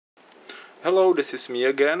Hello, this is me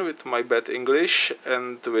again with my bad English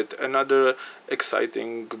and with another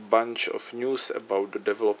exciting bunch of news about the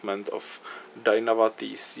development of Dynawa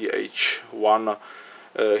TCH1.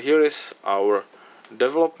 Here is our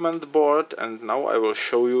development board, and now I will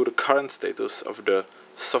show you the current status of the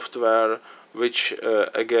software, which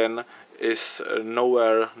again is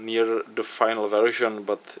nowhere near the final version,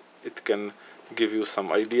 but it can give you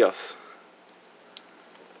some ideas.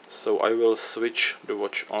 So I will switch the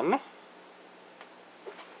watch on.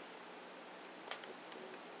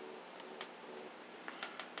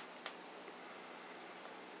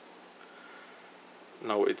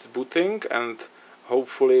 Now it's booting, and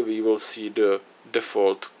hopefully we will see the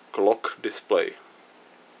default clock display.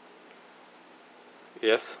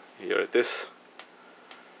 Yes, here it is.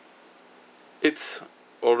 It's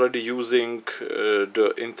already using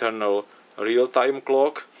the internal real-time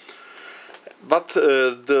clock, but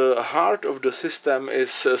the heart of the system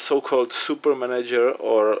is a so-called SuperManager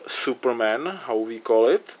or SuperMan, how we call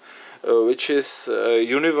it, which is a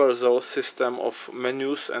universal system of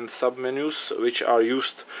menus and submenus which are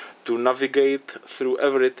used to navigate through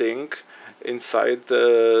everything inside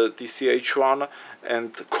TCH1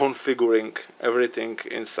 and configuring everything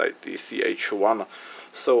inside TCH1.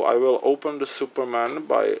 So I will open the SuperMan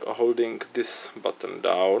by holding this button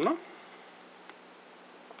down.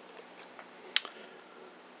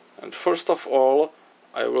 And first of all,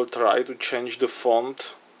 I will try to change the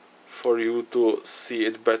font for you to see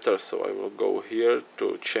it better. So I will go here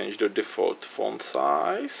to change the default font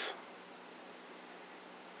size.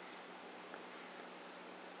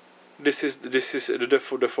 This is the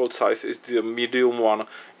default size is the medium one.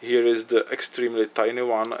 Here is the extremely tiny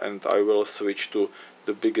one, and I will switch to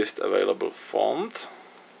the biggest available font.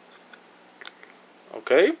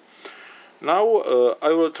 Okay. Now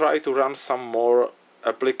I will try to run some more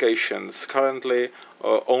applications. Currently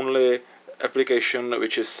only application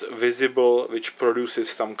which is visible, which produces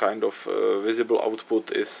some kind of visible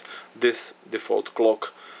output, is this default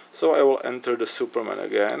clock. So I will enter the SuperMan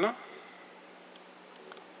again,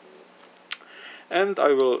 and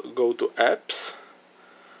I will go to apps,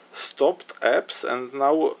 stopped apps, and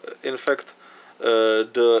now in fact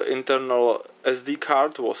the internal SD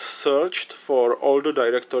card was searched for all the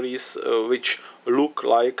directories which look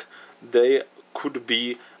like they could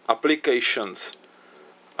be applications.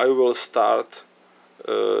 I will start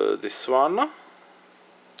this one,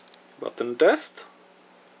 button test,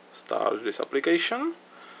 start this application,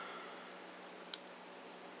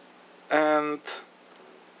 and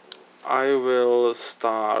I will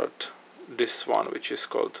start this one, which is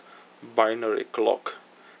called binary clock.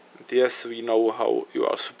 And yes, we know how you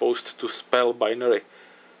are supposed to spell binary.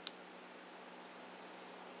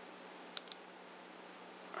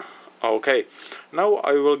 Okay, now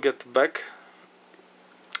I will get back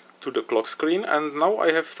to the clock screen, and now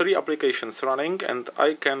I have 3 applications running, and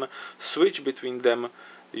I can switch between them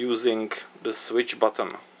using the switch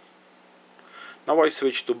button. Now I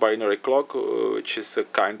switch to binary clock, which is a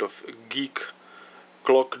kind of geek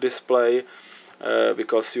clock display,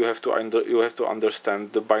 because you have to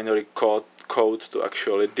understand the binary code to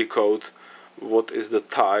actually decode what is the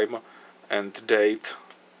time and date,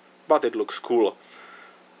 but it looks cool.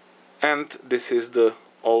 And this is the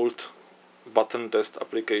old button test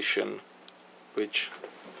application, which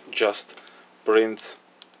just prints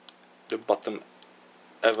the button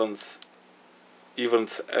events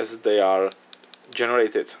as they are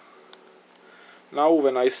generated. Now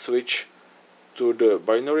when I switch to the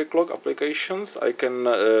binary clock applications, I can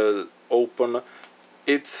open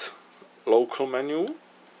its local menu,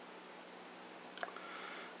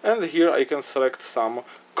 and here I can select some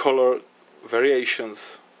color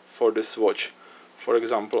variations for this watch. For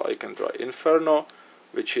example, I can try Inferno,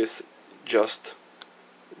 which is just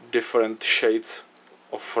different shades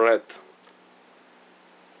of red.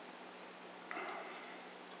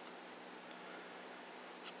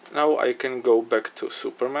 Now I can go back to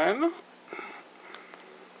SuperMan.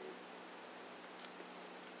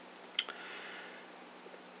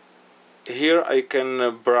 Here I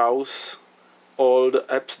can browse all the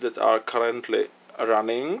apps that are currently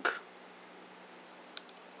running.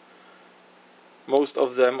 Most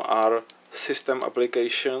of them are system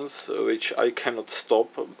applications which I cannot stop,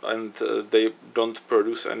 and they don't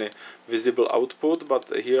produce any visible output, but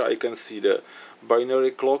here I can see the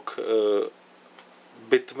binary clock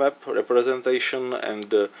bitmap representation and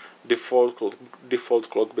the default clock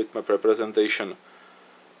bitmap representation.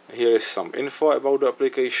 Here is some info about the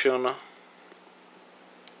application.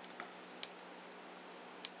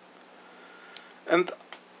 And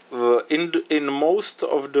in most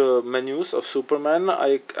of the menus of SuperMan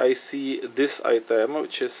I see this item,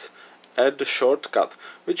 which is add the shortcut,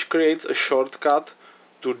 which creates a shortcut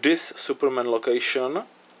to this SuperMan location.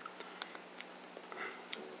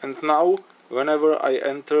 And now whenever I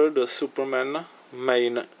enter the SuperMan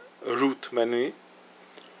main root menu,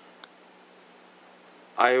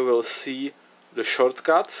 I will see the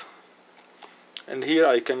shortcut, and here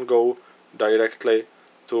I can go directly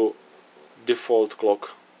to default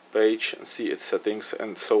clock page and see its settings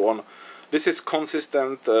and so on. This is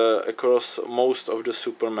consistent across most of the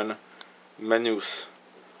SuperMan menus.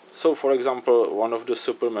 So for example, one of the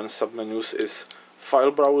SuperMan submenus is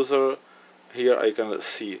file browser. Here I can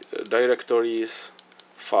see directories,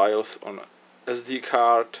 files on SD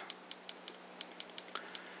card.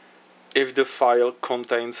 If the file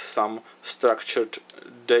contains some structured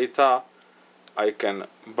data, I can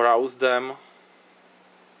browse them.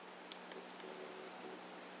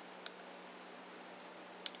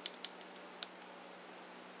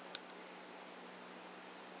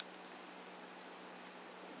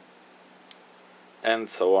 And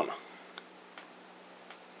so on.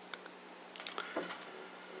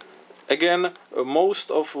 Again,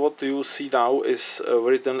 most of what you see now is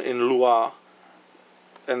written in Lua,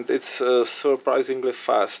 and it's surprisingly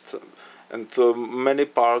fast, and many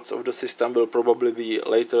parts of the system will probably be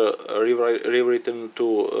later rewritten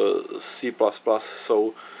to C++,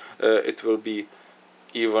 so it will be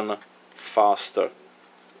even faster.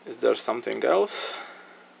 Is there something else?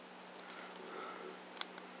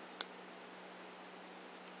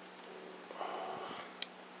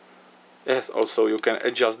 Yes, also you can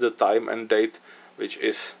adjust the time and date, which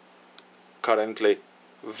is currently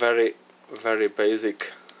very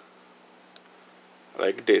basic,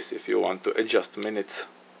 like this, if you want to adjust minutes.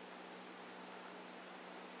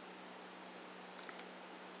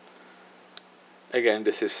 Again,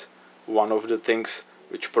 this is one of the things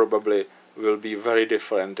which probably will be very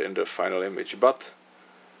different in the final image, but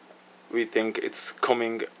we think it's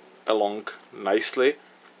coming along nicely.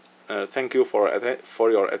 Thank you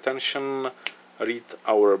for your attention. Read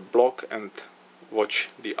our blog and watch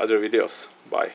the other videos. Bye.